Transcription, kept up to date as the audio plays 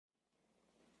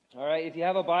All right, if you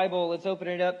have a Bible, let's open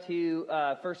it up to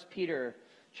 1 Peter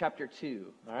chapter 2.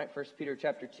 All right, 1 Peter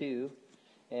chapter 2.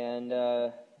 And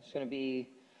it's going to be,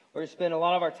 we're going to spend a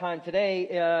lot of our time today.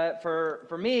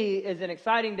 For me, is an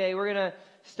exciting day. We're going to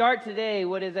start today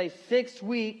what is a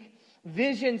 6-week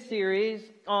vision series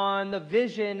on the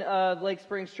vision of Lake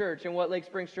Springs Church and what Lake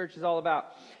Springs Church is all about.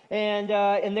 And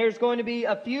there's going to be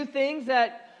a few things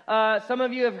that some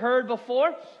of you have heard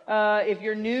before. If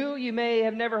you're new, you may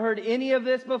have never heard any of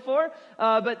this before.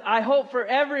 But I hope for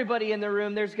everybody in the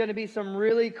room, there's going to be some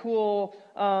really cool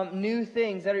new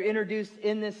things that are introduced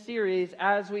in this series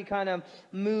as we kind of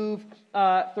move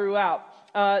throughout.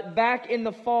 Back in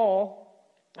the fall,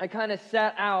 I kind of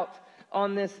set out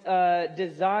on this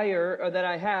desire that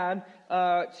I had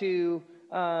to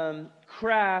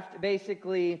craft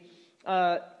basically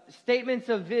statements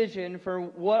of vision for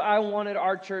what I wanted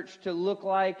our church to look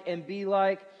like and be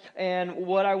like, and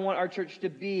what I want our church to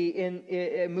be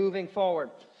in moving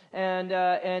forward.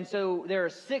 And so there are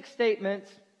 6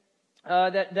 statements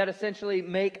that essentially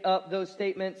make up those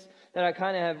statements that I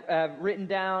kind of have written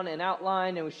down and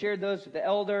outlined, and we shared those with the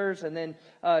elders, and then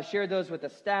shared those with the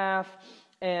staff,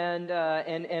 and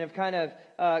have kind of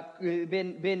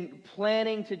been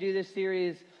planning to do this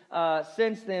series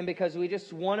since then, because we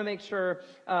just want to make sure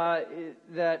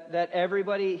that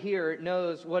everybody here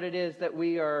knows what it is that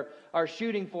we are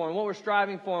shooting for, and what we're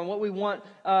striving for, and what we want,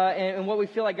 and what we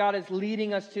feel like God is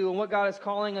leading us to, and what God is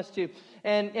calling us to.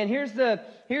 And here's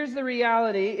the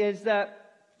reality is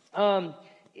that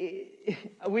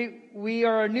we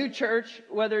are a new church,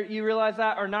 whether you realize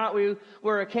that or not.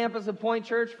 We're a Campus and Point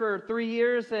church for 3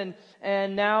 years,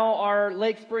 and now our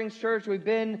Lake Springs church, we've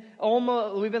been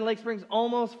Lake Springs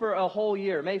almost for a whole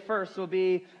year. May 1st will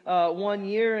be 1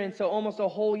 year, and so almost a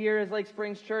whole year is Lake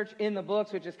Springs church in the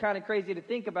books, which is kind of crazy to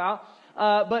think about.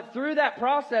 But through that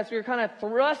process, we were kind of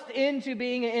thrust into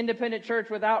being an independent church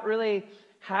without really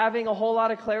having a whole lot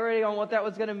of clarity on what that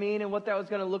was going to mean and what that was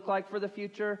going to look like for the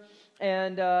future.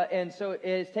 And so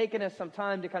it has taken us some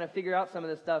time to kind of figure out some of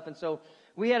this stuff. And so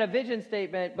we had a vision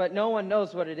statement, but no one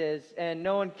knows what it is, and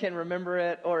no one can remember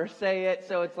it or say it.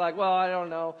 So it's like, well, I don't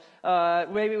know.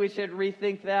 Maybe we should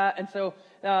rethink that. And so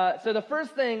the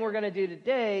first thing we're going to do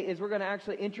today is we're going to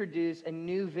actually introduce a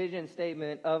new vision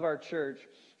statement of our church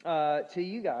to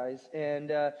you guys.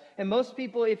 And most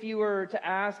people, if you were to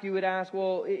ask, you would ask,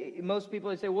 well, most people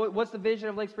would say, what's the vision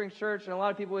of Lake Springs Church? And a lot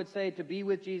of people would say, to be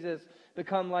with Jesus,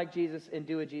 become like Jesus, and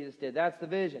do what Jesus did. That's the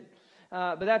vision.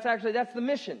 But that's the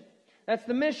mission. That's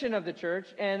the mission of the church,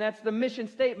 and that's the mission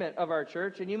statement of our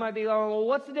church. And you might be going, well,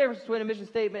 what's the difference between a mission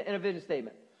statement and a vision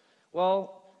statement?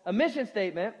 Well, a mission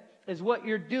statement is what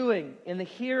you're doing in the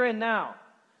here and now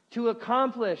to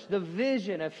accomplish the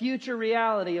vision, a future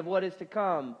reality of what is to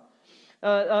come.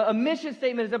 A mission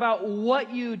statement is about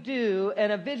what you do,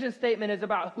 and a vision statement is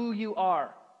about who you are.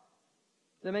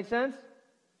 Does that make sense?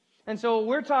 And so what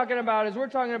we're talking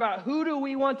about who do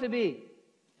we want to be?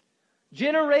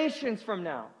 Generations from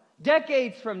now,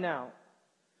 decades from now,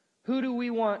 who do we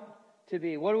want to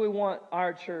be? What do we want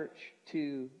our church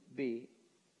to be?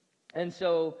 And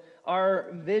so our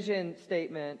vision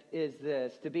statement is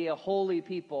this: to be a holy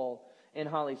people in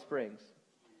Holly Springs.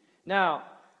 Now,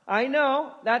 I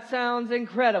know that sounds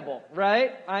incredible,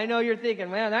 right? I know you're thinking,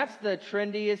 man, that's the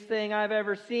trendiest thing I've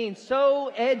ever seen.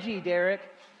 So edgy, Derek.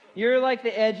 You're like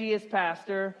the edgiest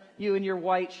pastor, you and your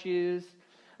white shoes.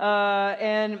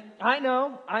 And I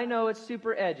know it's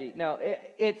super edgy. No,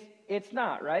 it's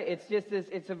not, right? It's just this,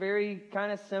 it's a very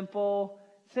kind of simple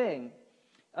thing.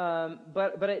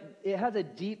 But it has a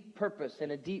deep purpose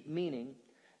and a deep meaning.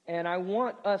 And I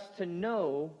want us to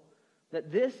know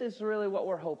that this is really what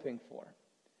we're hoping for.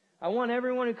 I want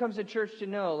everyone who comes to church to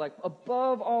know, like,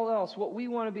 above all else, what we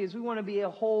want to be is we want to be a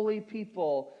holy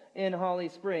people in Holly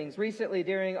Springs. Recently,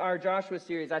 during our Joshua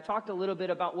series, I talked a little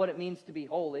bit about what it means to be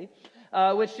holy,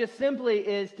 which just simply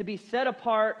is to be set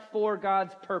apart for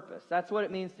God's purpose. That's what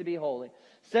it means to be holy.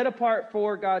 Set apart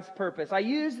for God's purpose. I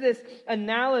use this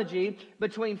analogy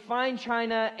between fine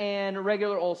china and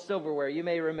regular old silverware. You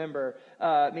may remember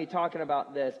me talking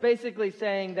about this. Basically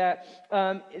saying that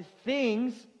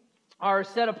things are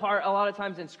set apart a lot of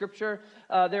times in Scripture.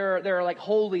 There are like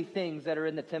holy things that are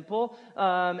in the temple,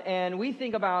 and we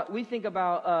think about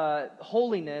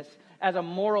holiness as a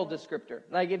moral descriptor.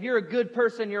 Like, if you're a good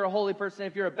person, you're a holy person.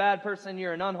 If you're a bad person,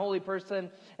 you're an unholy person,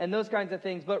 and those kinds of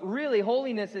things. But really,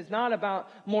 holiness is not about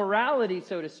morality,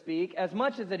 so to speak, as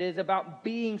much as it is about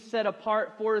being set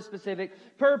apart for a specific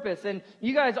purpose. And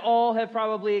you guys all have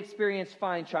probably experienced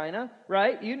fine china,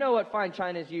 right? You know what fine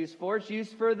china is used for. It's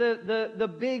used for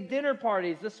the big dinner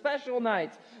parties, the special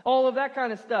nights, all of that kind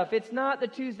kind of stuff. It's not the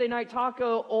Tuesday night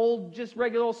taco, just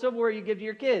regular old silverware you give to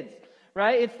your kids,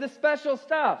 right? It's the special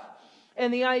stuff.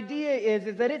 And the idea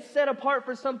is that it's set apart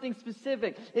for something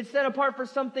specific. It's set apart for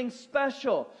something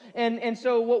special. And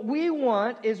so what we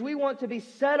want is we want to be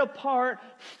set apart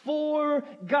for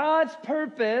God's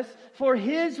purpose, for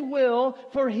His will,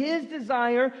 for His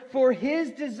desire, for His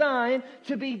design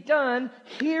to be done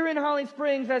here in Holly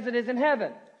Springs as it is in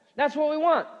heaven. That's what we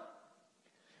want.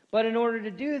 But in order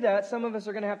to do that, some of us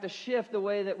are going to have to shift the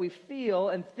way that we feel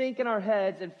and think in our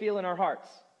heads and feel in our hearts.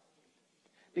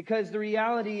 Because the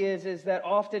reality is that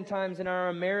oftentimes in our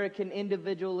American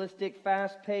individualistic,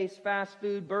 fast-paced, fast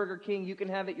food, Burger King, you can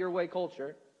have it your way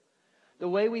culture, the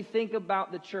way we think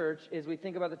about the church is we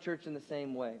think about the church in the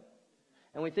same way.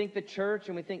 And we think the church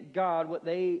and we think God, what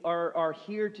they are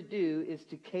here to do is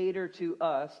to cater to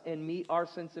us and meet our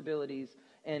sensibilities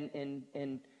and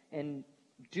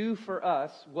do for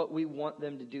us what we want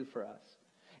them to do for us.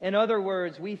 In other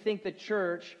words, we think the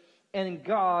church and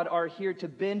God are here to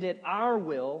bend at our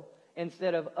will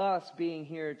instead of us being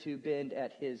here to bend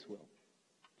at His will.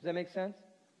 Does that make sense?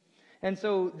 And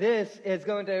so this is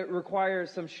going to require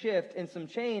some shift and some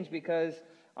change because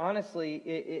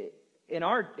honestly, in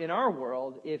our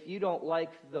world, if you don't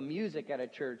like the music at a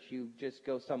church, you just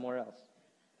go somewhere else.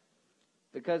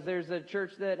 Because there's a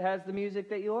church that has the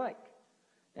music that you like.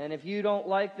 And if you don't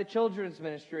like the children's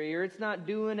ministry or it's not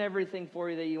doing everything for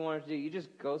you that you want it to do, you just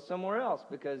go somewhere else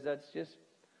because that's just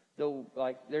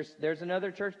there's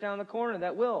another church down the corner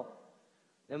that will.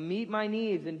 They'll meet my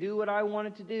needs and do what I want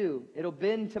it to do. It'll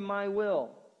bend to my will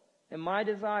and my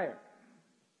desire.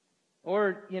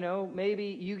 Or, maybe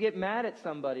you get mad at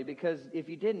somebody because if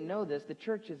you didn't know this, the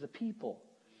church is a people.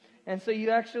 And so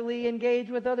you actually engage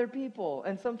with other people.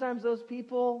 And sometimes those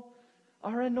people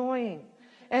are annoying.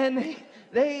 And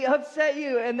they upset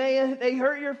you and they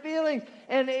hurt your feelings.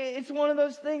 And it's one of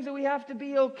those things that we have to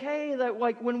be okay that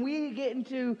when we get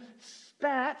into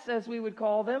spats, as we would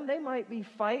call them, they might be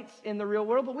fights in the real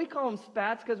world, but we call them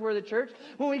spats because we're the church.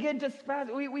 When we get into spats,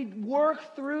 we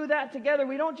work through that together.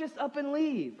 We don't just up and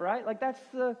leave, right? That's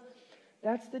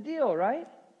the deal, right?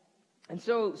 And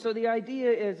so the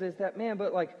idea is that, man,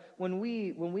 but when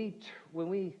we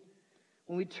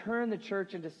turn the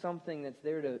church into something that's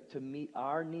there to meet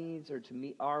our needs or to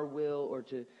meet our will or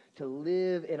to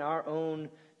live in our own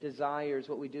desires,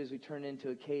 what we do is we turn it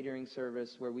into a catering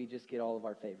service where we just get all of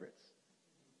our favorites.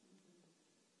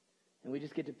 And we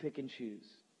just get to pick and choose.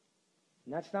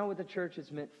 And that's not what the church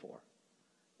is meant for.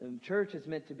 The church is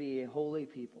meant to be a holy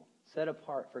people, set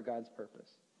apart for God's purpose.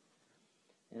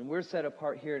 And we're set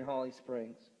apart here in Holly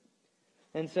Springs.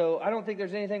 And so I don't think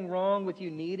there's anything wrong with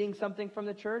you needing something from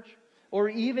the church or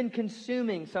even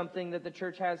consuming something that the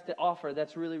church has to offer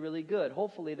that's really, really good.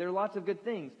 Hopefully, there are lots of good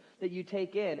things that you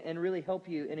take in and really help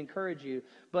you and encourage you.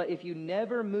 But if you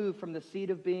never move from the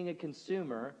seat of being a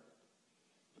consumer,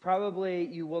 probably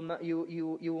you will not.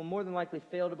 You will more than likely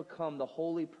fail to become the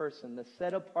holy person, the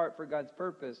set apart for God's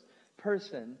purpose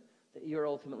person that you're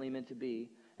ultimately meant to be.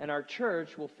 And our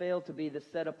church will fail to be the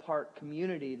set apart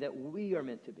community that we are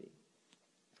meant to be.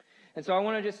 And so I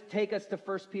want to just take us to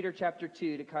 1 Peter chapter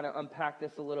 2 to kind of unpack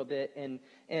this a little bit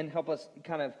and help us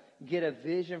kind of get a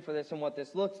vision for this and what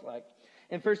this looks like.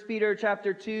 In 1 Peter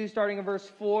chapter 2, starting in verse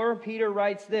 4, Peter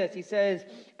writes this. He says,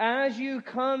 as you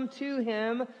come to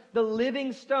Him, the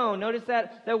living stone. Notice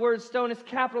that word stone is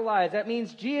capitalized. That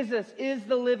means Jesus is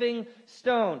the living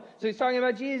stone. So he's talking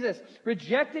about Jesus.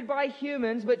 Rejected by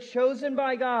humans, but chosen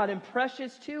by God and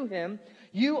precious to Him.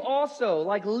 You also,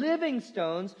 like living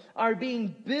stones, are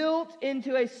being built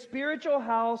into a spiritual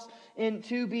house and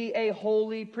to be a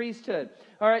holy priesthood.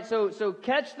 All right, so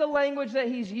catch the language that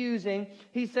he's using.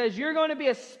 He says you're going to be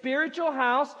a spiritual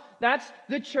house. That's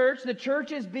the church. The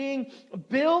church is being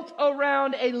built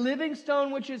around a living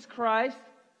stone, which is Christ.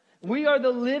 We are the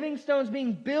living stones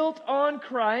being built on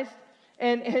Christ.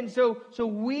 And so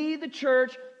we, the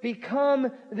church,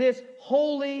 become this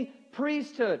holy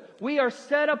priesthood. We are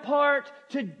set apart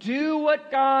to do what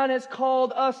God has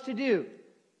called us to do.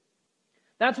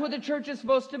 That's what the church is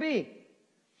supposed to be.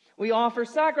 We offer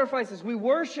sacrifices. We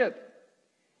worship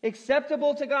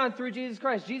acceptable to God through Jesus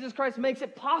Christ. Jesus Christ makes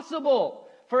it possible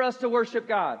for us to worship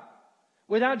God.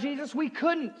 Without Jesus, we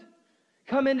couldn't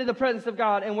come into the presence of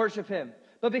God and worship Him.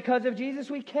 But because of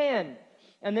Jesus, we can.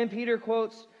 And then Peter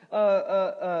quotes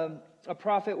a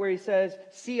prophet where he says,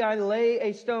 see, I lay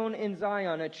a stone in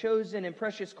Zion, a chosen and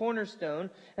precious cornerstone,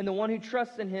 and the one who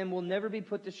trusts in Him will never be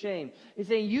put to shame. He's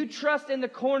saying you trust in the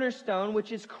cornerstone,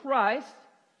 which is Christ,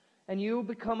 and you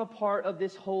become a part of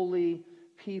this holy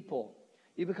people.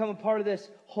 You become a part of this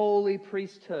holy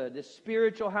priesthood. This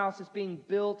spiritual house is being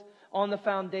built on the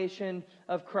foundation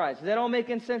of Christ. Is that all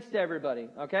making sense to everybody?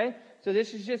 Okay? So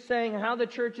this is just saying how the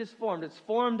church is formed. It's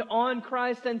formed on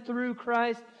Christ and through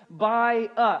Christ by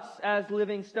us as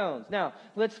living stones. Now,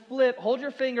 let's flip. Hold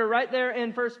your finger right there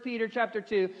in 1 Peter chapter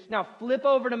 2. Now, flip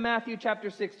over to Matthew chapter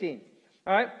 16.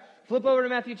 All right? Flip over to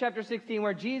Matthew chapter 16,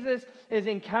 where Jesus is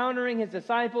encountering his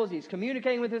disciples. He's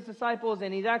communicating with his disciples,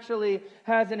 and he actually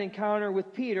has an encounter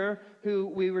with Peter, who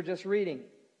we were just reading.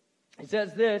 He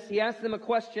says this. He asks them a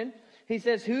question. He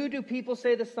says, "Who do people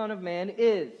say the Son of Man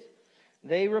is?"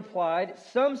 They replied,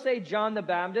 "Some say John the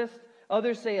Baptist,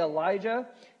 others say Elijah,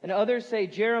 and others say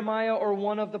Jeremiah or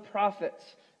one of the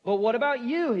prophets. But what about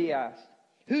you?" he asked.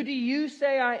 "Who do you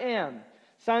say I am?"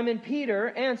 Simon Peter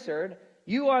answered,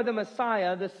 "You are the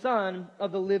Messiah, the Son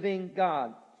of the living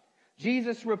God."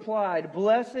 Jesus replied,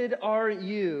 "Blessed are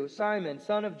you, Simon,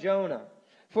 son of Jonah.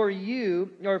 For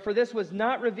this was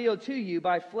not revealed to you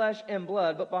by flesh and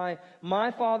blood, but by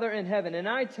my Father in heaven. And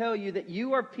I tell you that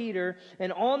you are Peter,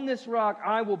 and on this rock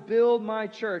I will build my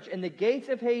church, and the gates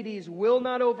of Hades will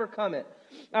not overcome it.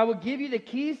 I will give you the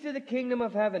keys to the kingdom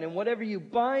of heaven, and whatever you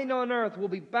bind on earth will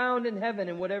be bound in heaven,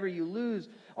 and whatever you loose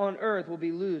on earth will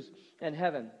be loosed in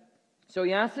heaven." So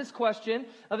he asked this question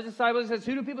of his disciples. He says,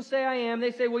 "Who do people say I am?"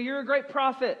 They say, "Well, you're a great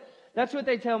prophet. That's what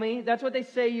they tell me. That's what they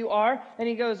say you are." And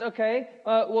he goes, "Okay,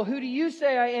 well, who do you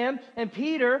say I am?" And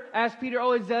Peter, as Peter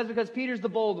always does, because Peter's the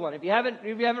bold one. If you haven't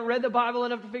read the Bible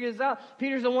enough to figure this out,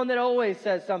 Peter's the one that always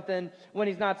says something when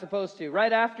he's not supposed to.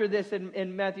 Right after this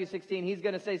in Matthew 16, he's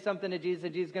going to say something to Jesus,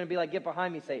 and Jesus is going to be like, "Get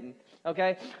behind me, Satan."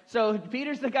 Okay? So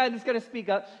Peter's the guy that's going to speak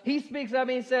up. He speaks up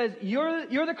and he says,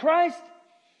 You're the Christ.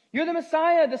 You're the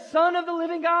Messiah, the Son of the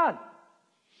living God."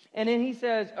 And then he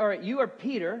says, "All right, you are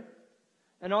Peter,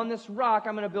 and on this rock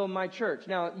I'm going to build my church."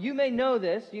 Now, you may know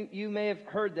this. You may have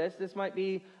heard this. This might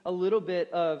be a little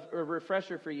bit of a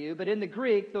refresher for you. But in the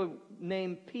Greek, the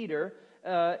name Peter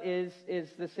is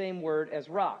the same word as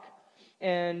rock.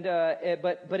 And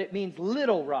but it means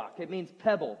little rock. It means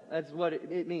pebble. That's what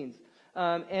it means.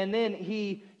 And then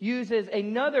he uses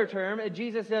another term.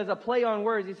 Jesus says a play on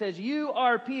words. He says, "You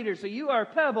are Peter," so you are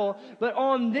pebble, but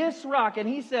on this rock. And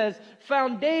he says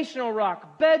foundational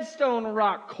rock, bedstone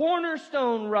rock,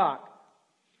 cornerstone rock.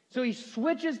 So he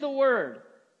switches the word.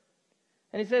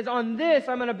 And he says, "On this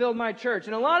I'm going to build my church."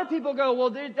 And a lot of people go, "Well,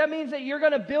 that means that you're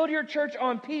going to build your church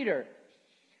on Peter."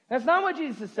 That's not what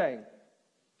Jesus is saying.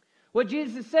 What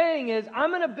Jesus is saying is,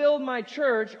 I'm going to build my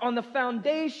church on the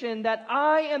foundation that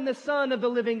I am the Son of the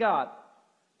living God.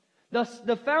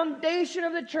 The foundation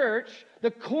of the church,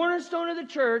 the cornerstone of the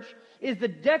church, is the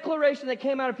declaration that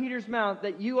came out of Peter's mouth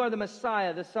that you are the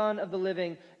Messiah, the Son of the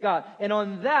living God. And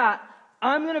on that,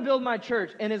 I'm going to build my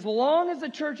church. And as long as the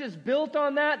church is built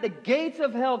on that, the gates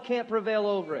of hell can't prevail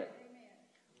over it.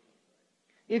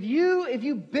 If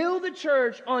you build a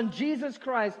church on Jesus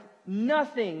Christ,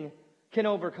 nothing can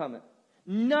overcome it.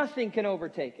 Nothing can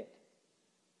overtake it.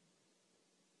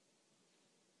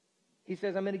 He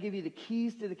says, "I'm going to give you the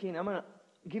keys to the kingdom. I'm going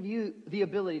to give you the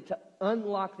ability to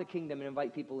unlock the kingdom and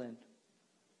invite people in.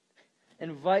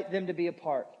 Invite them to be a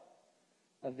part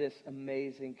of this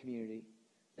amazing community."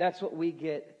 That's what we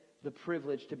get the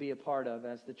privilege to be a part of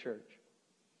as the church.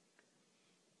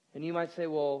 And you might say,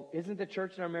 "Well, isn't the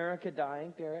church in America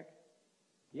dying, Derek?"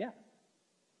 Yeah.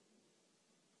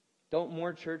 Don't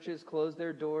more churches close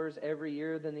their doors every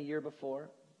year than the year before?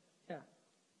 Yeah.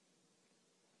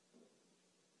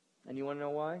 And you want to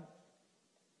know why?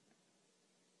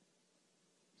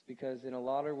 It's because in a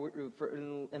lot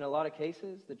of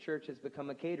cases, the church has become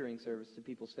a catering service to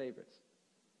people's favorites.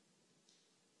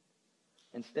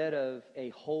 Instead of a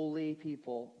holy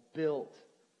people built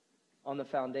on the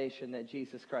foundation that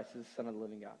Jesus Christ is the Son of the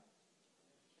living God.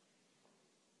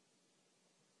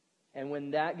 And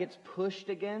when that gets pushed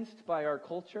against by our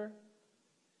culture,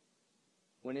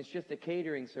 when it's just a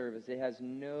catering service, it has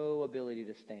no ability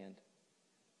to stand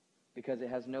because it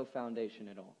has no foundation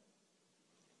at all.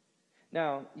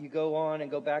 Now, you go on and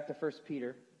go back to 1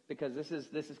 Peter because this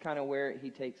is kind of where he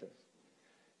takes us.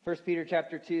 1 Peter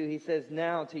chapter 2, he says,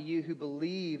 "Now to you who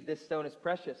believe, this stone is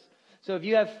precious." So if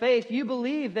you have faith, you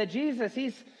believe that Jesus,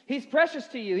 he's precious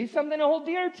to you. He's something to hold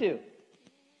dear to.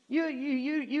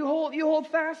 You hold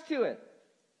fast to it.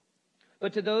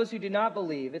 "But to those who do not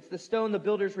believe, it's the stone the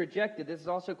builders rejected." This is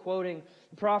also quoting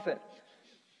the prophet.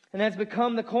 "And has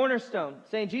become the cornerstone."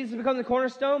 Saying Jesus has become the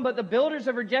cornerstone, but the builders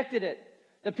have rejected it.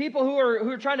 The people who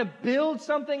are trying to build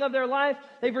something of their life,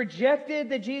 they've rejected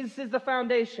that Jesus is the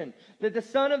foundation. That the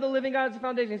Son of the living God is the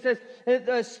foundation. He says,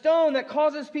 a stone that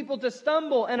causes people to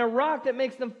stumble and a rock that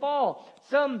makes them fall.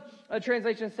 Some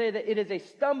translations say that it is a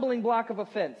stumbling block of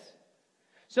offense.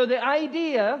 So the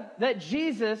idea that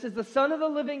Jesus is the Son of the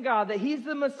living God, that He's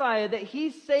the Messiah, that He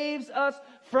saves us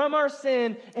from our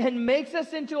sin and makes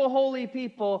us into a holy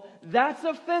people, that's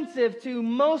offensive to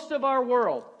most of our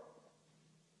world.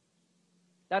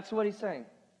 That's what He's saying.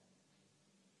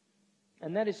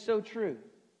 And that is so true.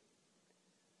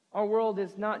 Our world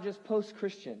is not just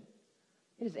post-Christian.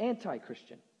 It is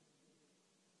anti-Christian.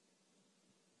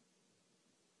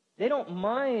 They don't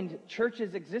mind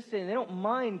churches existing. They don't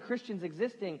mind Christians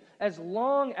existing as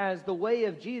long as the way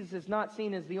of Jesus is not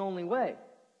seen as the only way.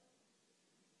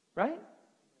 Right?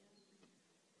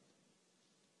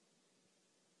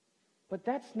 But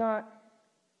that's not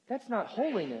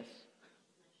holiness.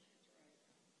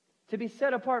 To be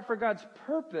set apart for God's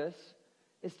purpose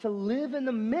is to live in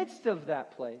the midst of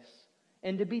that place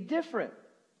and to be different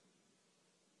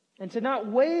and to not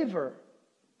waver.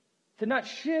 To not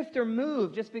shift or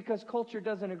move just because culture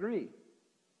doesn't agree.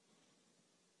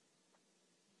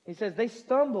 He says they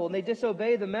stumble and they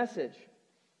disobey the message,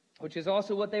 which is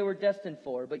also what they were destined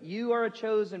for. But you are a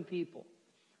chosen people.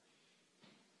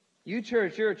 You,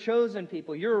 church, you're a chosen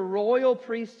people. You're a royal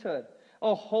priesthood,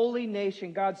 a holy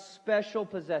nation, God's special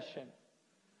possession.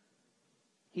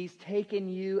 He's taken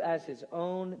you as His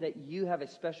own, that you have a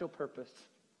special purpose.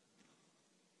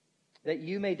 That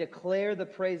you may declare the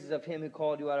praises of Him who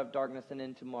called you out of darkness and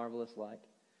into marvelous light.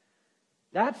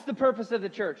 That's the purpose of the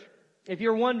church. If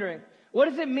you're wondering, what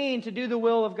does it mean to do the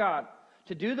will of God?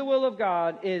 To do the will of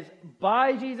God is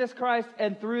by Jesus Christ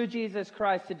and through Jesus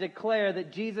Christ to declare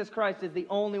that Jesus Christ is the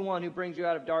only one who brings you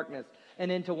out of darkness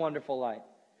and into wonderful light.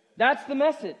 That's the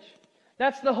message.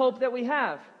 That's the hope that we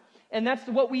have. And that's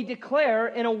what we declare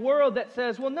in a world that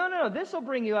says, well, no, this will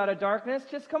bring you out of darkness.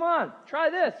 Just come on,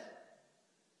 try this.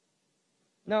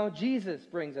 No, Jesus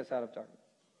brings us out of darkness.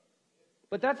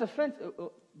 But that's offensive.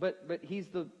 But he's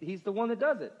the one that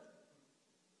does it.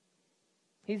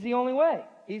 He's the only way.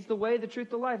 He's the way, the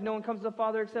truth, the life. No one comes to the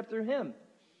Father except through Him.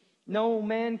 No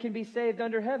man can be saved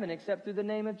under heaven except through the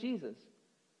name of Jesus.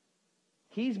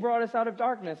 He's brought us out of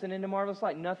darkness and into marvelous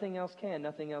light. Nothing else can.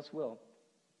 Nothing else will.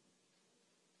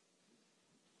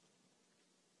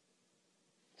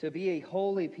 To be a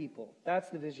holy people. That's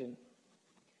the vision.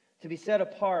 To be set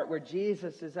apart where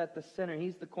Jesus is at the center.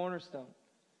 He's the cornerstone.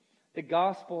 The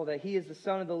gospel that He is the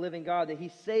Son of the living God, that He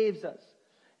saves us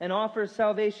and offers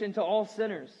salvation to all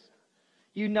sinners,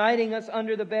 uniting us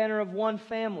under the banner of one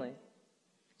family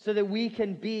so that we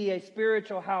can be a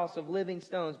spiritual house of living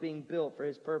stones being built for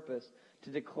His purpose to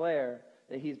declare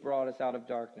that He's brought us out of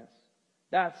darkness.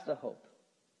 That's the hope.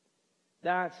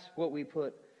 That's what we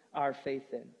put our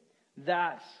faith in.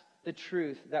 That's the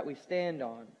truth that we stand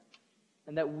on.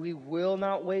 And that we will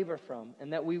not waver from,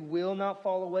 and that we will not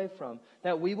fall away from,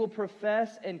 that we will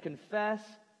profess and confess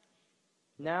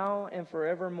now and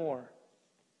forevermore,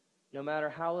 no matter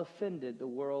how offended the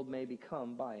world may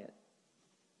become by it.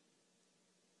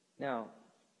 Now,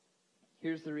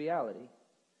 here's the reality.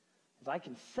 As I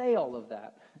can say all of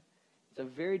that, it's a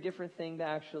very different thing to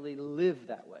actually live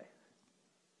that way.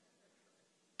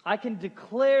 I can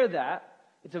declare that.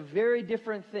 It's a very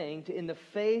different thing to, in the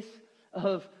face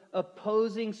of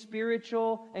opposing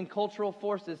spiritual and cultural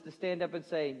forces, to stand up and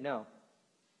say, no.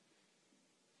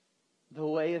 The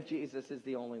way of Jesus is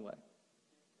the only way.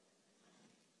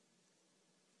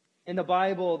 In the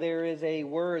Bible, there is a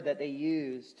word that they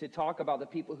use to talk about the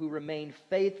people who remained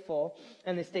faithful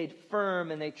and they stayed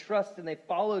firm and they trusted and they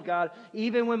followed God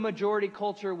even when majority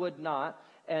culture would not.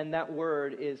 And that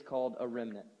word is called a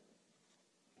remnant.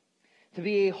 To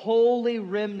be a holy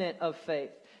remnant of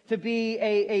faith. To be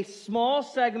a small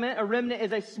segment, a remnant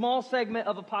is a small segment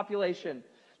of a population.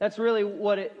 That's really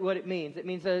what it means. It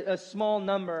means a small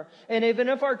number. And even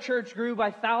if our church grew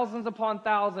by thousands upon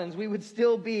thousands, we would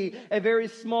still be a very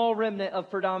small remnant of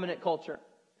predominant culture.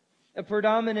 A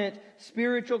predominant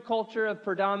spiritual culture, a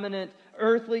predominant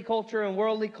earthly culture and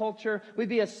worldly culture. We'd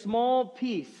be a small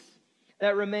piece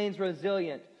that remains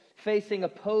resilient, facing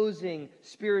opposing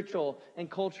spiritual and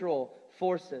cultural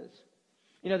forces.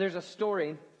 You know, there's a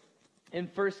story in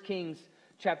 1 Kings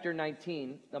chapter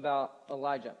 19 about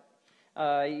Elijah.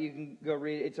 You can go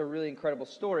read it. It's a really incredible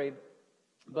story.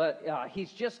 But he's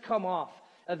just come off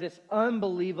of this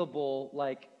unbelievable,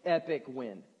 epic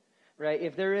win. Right?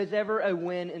 If there is ever a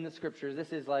win in the Scriptures,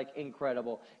 this is,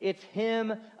 incredible. It's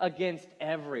him against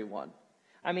everyone.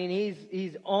 I mean,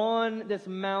 he's on this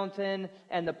mountain,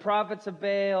 and the prophets of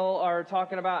Baal are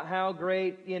talking about how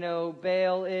great,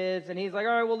 Baal is. And he's like,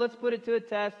 all right, well, let's put it to a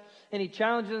test. And he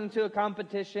challenges them to a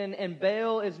competition, and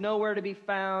Baal is nowhere to be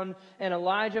found. And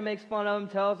Elijah makes fun of him,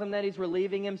 tells him that he's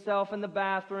relieving himself in the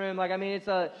bathroom. It's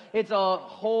a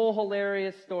whole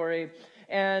hilarious story.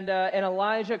 And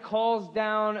Elijah calls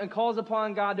down and calls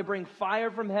upon God to bring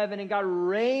fire from heaven, and God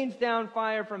rains down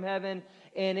fire from heaven,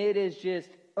 and it is just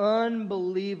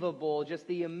unbelievable, just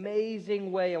the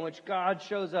amazing way in which God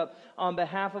shows up on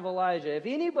behalf of Elijah. If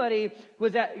anybody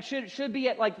was should be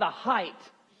at like the height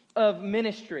of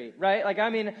ministry, right? Like, I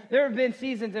mean, there have been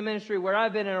seasons in ministry where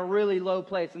I've been in a really low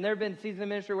place, and there have been seasons in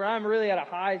ministry where I'm really at a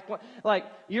high point. Like,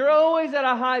 you're always at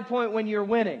a high point when you're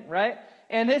winning, right?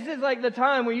 And this is like the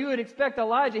time where you would expect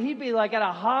Elijah, he'd be like at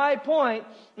a high point,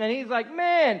 and he's like,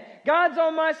 man, God's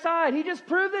on my side. He just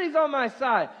proved that he's on my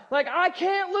side. Like, I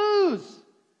can't lose.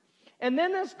 And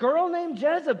then this girl named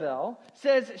Jezebel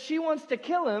says she wants to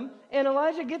kill him, and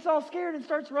Elijah gets all scared and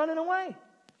starts running away.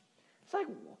 It's like,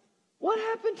 what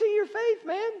happened to your faith,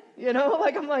 man? You know,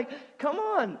 like, I'm like, come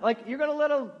on. Like, you're going to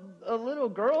let a little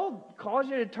girl cause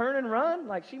you to turn and run?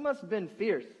 Like, she must have been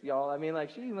fierce, y'all. I mean, like,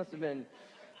 she must have been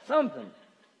something.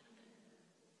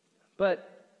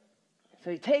 But,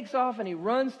 so he takes off and he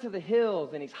runs to the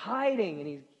hills and he's hiding,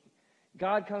 and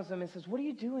God comes to him and says, what are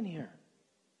you doing here?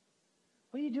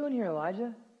 What are you doing here,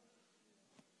 Elijah?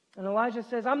 And Elijah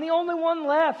says, I'm the only one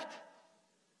left.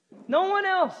 No one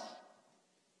else.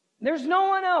 There's no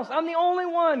one else. I'm the only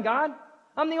one, God.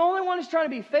 I'm the only one who's trying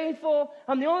to be faithful.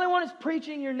 I'm the only one who's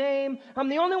preaching your name. I'm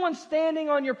the only one standing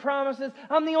on your promises.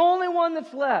 I'm the only one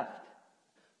that's left.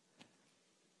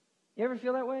 You ever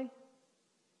feel that way?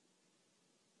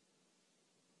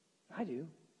 I do.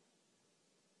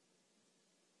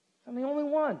 I'm the only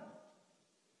one.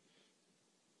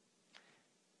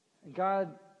 And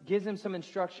God gives him some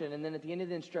instruction, and then at the end of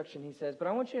the instruction he says, but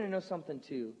I want you to know something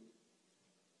too,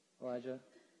 Elijah.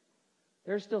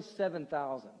 There's still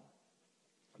 7,000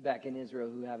 back in Israel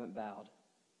who haven't bowed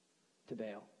to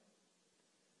Baal.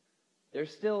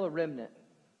 There's still a remnant.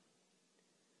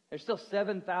 There's still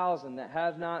 7,000 that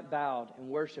have not bowed and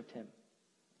worshiped him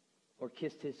or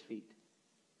kissed his feet.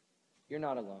 You're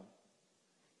not alone.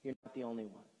 You're not the only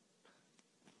one.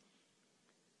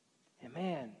 And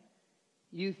man,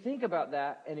 you think about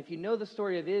that, and if you know the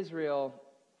story of Israel,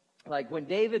 like when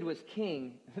David was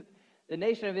king, the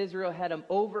nation of Israel had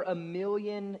over 1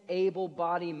 million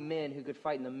able-bodied men who could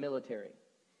fight in the military.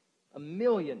 1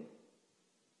 million.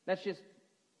 That's just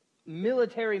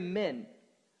military men.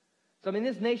 So, I mean,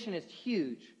 this nation is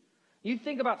huge. You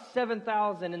think about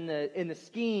 7,000 in the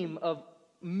scheme of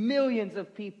millions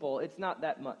of people, it's not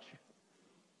that much.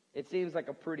 It seems like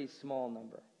a pretty small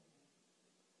number.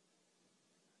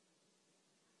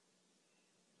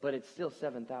 But it's still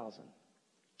 7,000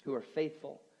 who are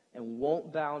faithful and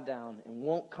won't bow down and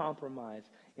won't compromise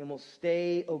and will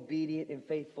stay obedient and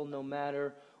faithful no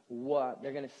matter what.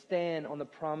 They're going to stand on the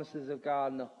promises of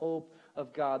God and the hope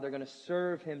of God. They're going to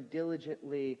serve him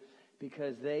diligently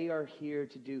because they are here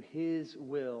to do his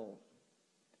will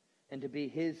and to be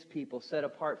his people set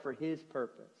apart for his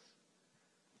purpose.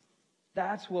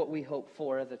 That's what we hope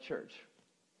for as a church.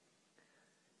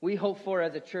 We hope for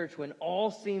as a church when all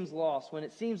seems lost, when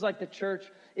it seems like the church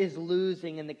is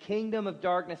losing and the kingdom of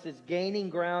darkness is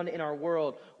gaining ground in our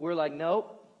world. We're like,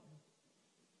 nope,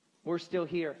 we're still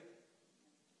here.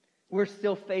 We're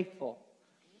still faithful.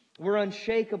 We're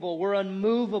unshakable. We're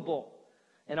unmovable.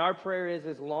 And our prayer is,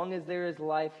 as long as there is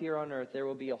life here on earth, there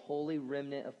will be a holy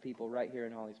remnant of people right here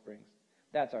in Holly Springs.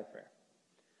 That's our prayer.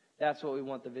 That's what we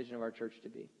want the vision of our church to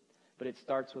be. But it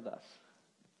starts with us.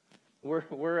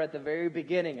 We're at the very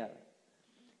beginning of it.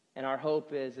 And our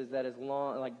hope is that as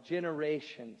long, like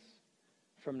generations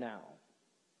from now,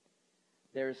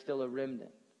 there is still a remnant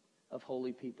of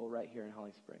holy people right here in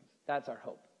Holly Springs. That's our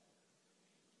hope.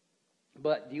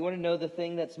 But do you want to know the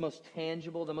thing that's most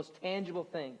tangible, the most tangible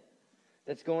thing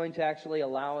that's going to actually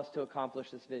allow us to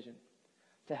accomplish this vision,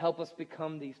 to help us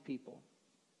become these people?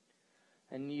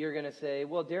 And you're going to say,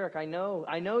 well, Derek, I know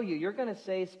you. You're going to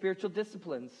say spiritual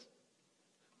disciplines.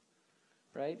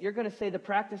 Right? You're going to say the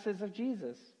practices of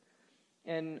Jesus.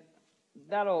 And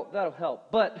that'll help.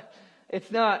 But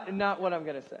it's not what I'm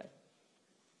going to say.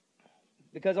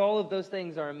 Because all of those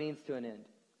things are a means to an end.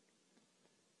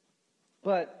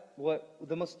 But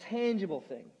the most tangible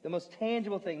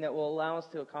thing that will allow us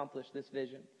to accomplish this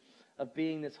vision of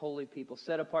being this holy people,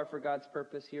 set apart for God's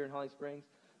purpose here in Holly Springs,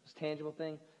 the most tangible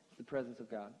thing is the presence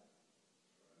of God.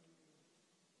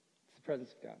 It's the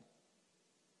presence of God.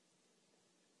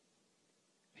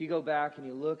 If you go back and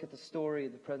you look at the story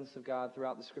of the presence of God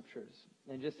throughout the scriptures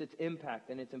and just its impact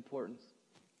and its importance,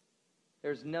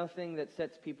 there's nothing that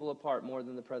sets people apart more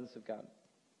than the presence of God.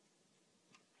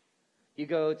 You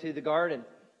go to the garden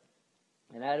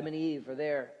and Adam and Eve are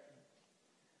there.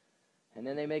 And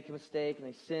then they make a mistake and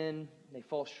they sin, and they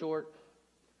fall short.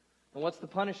 And what's the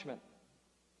punishment?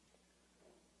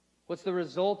 What's the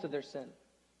result of their sin?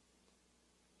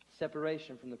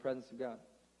 separation from the presence of God.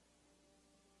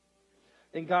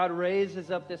 Then God raises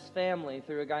up this family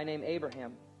through a guy named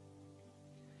Abraham.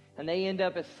 And they end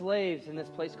up as slaves in this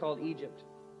place called Egypt.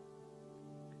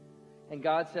 And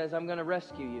God says, I'm going to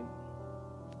rescue you.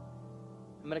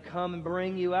 I'm going to come and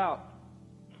bring you out.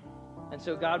 And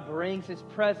so God brings His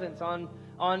presence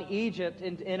on Egypt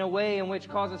in a way in which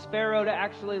causes Pharaoh to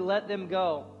actually let them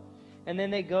go. And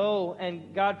then they go,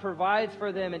 and God provides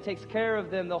for them and takes care of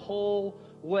them the whole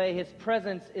way. His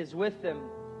presence is with them.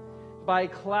 By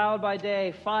cloud by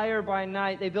day, fire by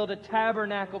night. They build a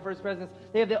tabernacle for His presence.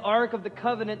 They have the Ark of the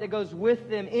Covenant that goes with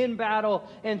them in battle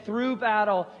and through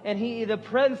battle. And the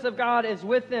presence of God is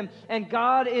with them. And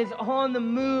God is on the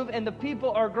move, and the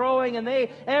people are growing, and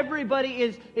everybody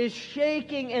is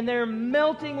shaking, and they're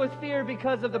melting with fear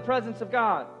because of the presence of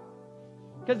God.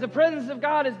 Because the presence of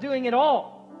God is doing it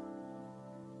all.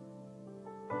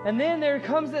 And then there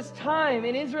comes this time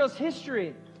in Israel's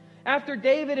history, after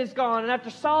David is gone, and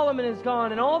after Solomon is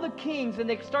gone, and all the kings, and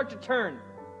they start to turn.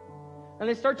 And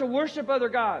they start to worship other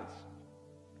gods.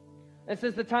 This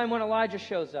is the time when Elijah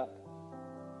shows up.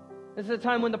 This is the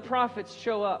time when the prophets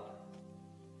show up.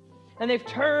 And they've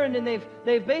turned, and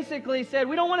they've basically said,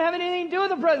 we don't want to have anything to do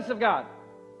with the presence of God.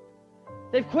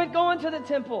 They've quit going to the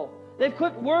temple. They've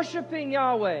quit worshiping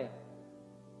Yahweh.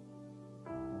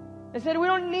 They said, we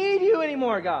don't need you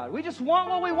anymore, God. We just want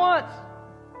what we want.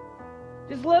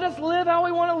 Just let us live how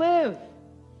we want to live.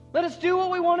 Let us do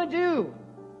what we want to do.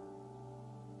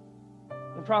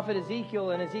 The prophet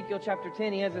Ezekiel, in Ezekiel chapter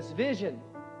 10, he has this vision.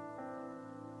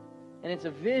 And it's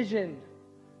a vision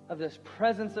of this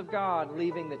presence of God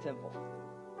leaving the temple.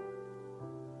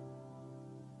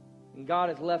 And God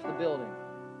has left the building.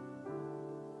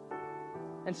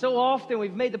 And so often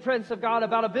we've made the presence of God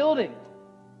about a building.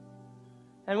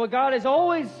 And what God has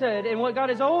always said, and what God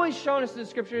has always shown us in the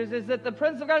Scriptures, is that the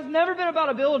presence of God has never been about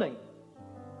a building.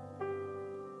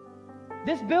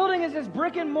 This building is just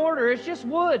brick and mortar. It's just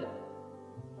wood.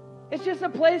 It's just a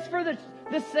place for the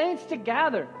saints to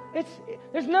gather.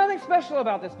 There's nothing special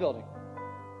about this building.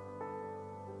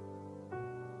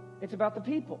 It's about the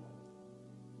people.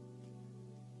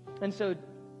 And so,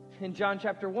 in John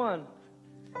chapter 1,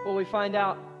 what we find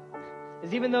out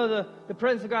is even though the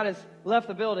presence of God has left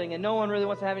the building and no one really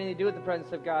wants to have anything to do with the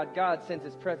presence of God, God sends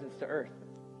His presence to earth.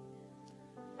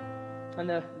 And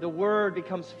the Word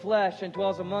becomes flesh and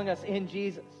dwells among us in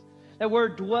Jesus. That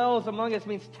word dwells among us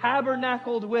means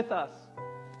tabernacled with us.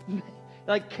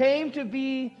 Like came to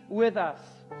be with us.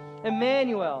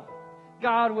 Emmanuel,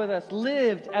 God with us,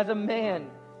 lived as a man,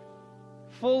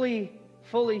 fully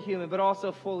human, but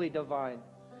also fully divine.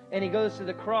 And He goes to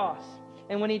the cross.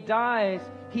 And when He dies,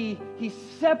 He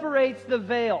separates the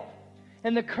veil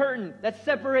and the curtain that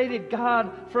separated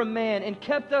God from man and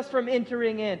kept us from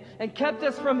entering in and kept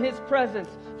us from His presence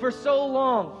for so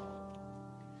long.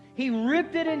 He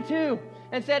ripped it in two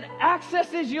and said,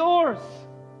 access is yours.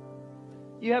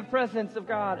 You have presence of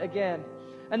God again.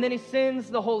 And then He sends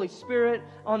the Holy Spirit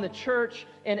on the church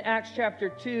in Acts chapter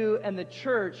 2, and the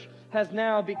church has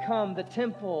now become the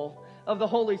temple of the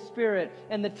Holy Spirit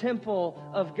and the temple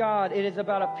of God. It is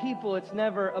about a people. It's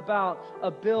never about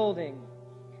a building.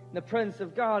 The presence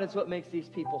of God is what makes these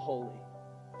people holy.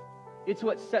 It's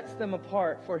what sets them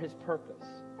apart for His purpose.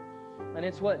 And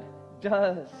it's what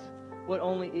does what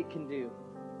only it can do.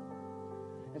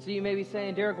 And so you may be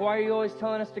saying, Derek, why are you always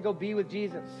telling us to go be with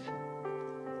Jesus?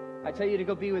 I tell you to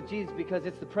go be with Jesus because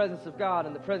it's the presence of God,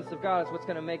 and the presence of God is what's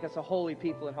going to make us a holy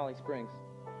people in Holly Springs.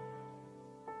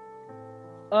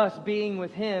 Us being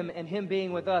with Him and Him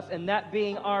being with us, and that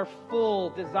being our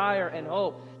full desire and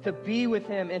hope to be with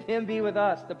Him and Him be with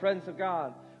us, the presence of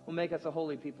God will make us a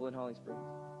holy people in Holly Springs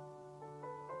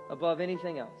above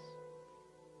anything else.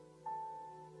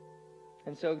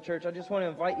 And so, church, I just want to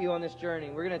invite you on this journey.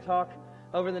 We're going to talk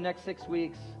over the next 6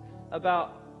 weeks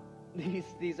about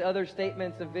these other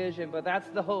statements of vision, but that's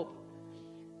the hope.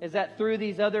 Is that through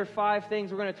these other 5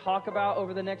 things we're going to talk about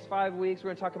over the next 5 weeks, we're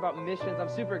going to talk about missions. I'm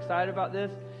super excited about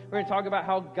this. We're going to talk about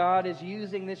how God is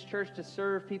using this church to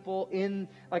serve people in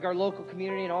like our local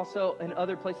community and also in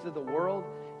other places of the world.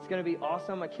 It's going to be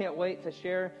awesome. I can't wait to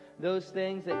share those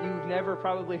things that you've never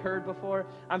probably heard before.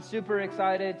 I'm super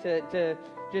excited to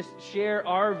just share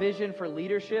our vision for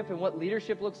leadership and what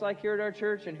leadership looks like here at our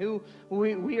church and who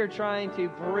we are trying to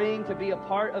bring to be a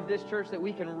part of this church that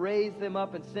we can raise them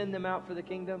up and send them out for the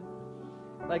kingdom.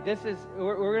 Like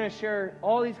we're going to share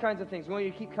all these kinds of things. We want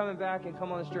you to keep coming back and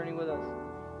come on this journey with us.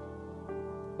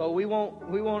 But we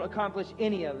won't accomplish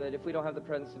any of it if we don't have the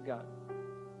presence of God.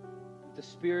 If the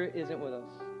Spirit isn't with us.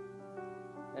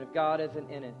 And if God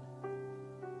isn't in it.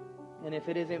 And if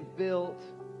it isn't built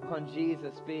on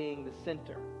Jesus being the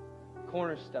center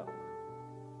cornerstone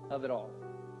of it all.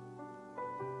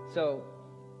 So,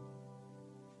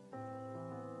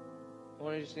 I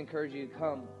want to just encourage you to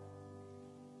come,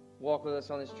 walk with us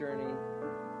on this journey,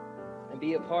 and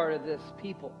be a part of this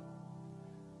people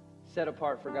set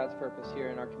apart for God's purpose here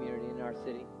in our community, in our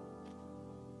city.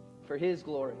 For His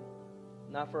glory.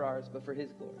 Not for ours, but for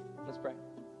His glory. Let's pray.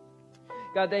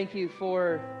 God, thank you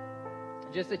for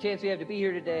just the chance we have to be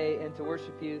here today and to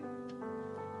worship you.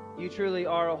 You truly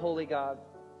are a holy God.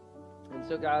 And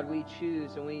so, God, we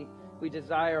choose and we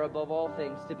desire above all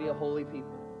things to be a holy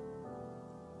people.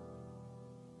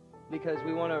 Because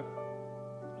we want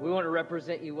to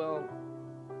represent you well.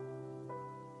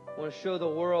 We want to show the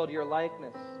world your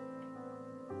likeness,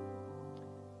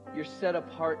 your set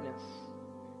apartness.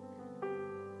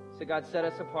 So God, set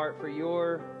us apart for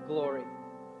your glory,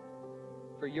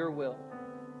 for your will,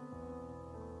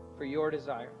 for your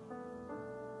desire.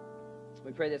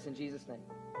 We pray this in Jesus' name.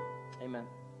 Amen.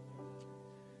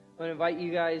 I'm going to invite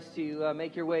you guys to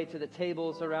make your way to the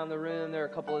tables around the room. There are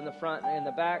a couple in the front and in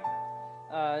the back.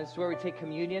 This is where we take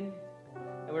communion.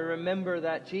 And we remember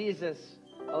that Jesus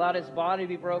allowed His body to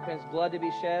be broken, His blood to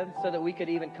be shed, so that we could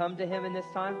even come to Him in this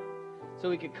time. So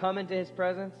we could come into His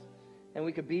presence and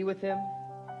we could be with Him.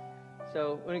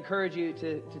 So I would encourage you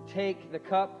to take the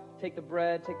cup, take the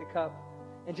bread, take the cup,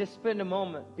 and just spend a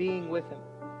moment being with Him.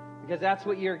 Because that's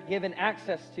what you're given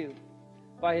access to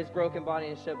by His broken body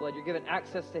and shed blood. You're given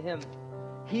access to Him.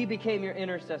 He became your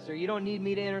intercessor. You don't need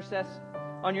me to intercess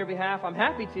on your behalf. I'm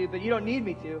happy to, but you don't need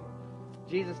me to.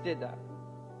 Jesus did that.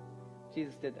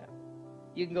 Jesus did that.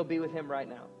 You can go be with Him right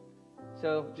now.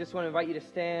 So just want to invite you to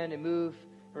stand and move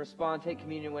and respond, take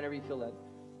communion whenever you feel led.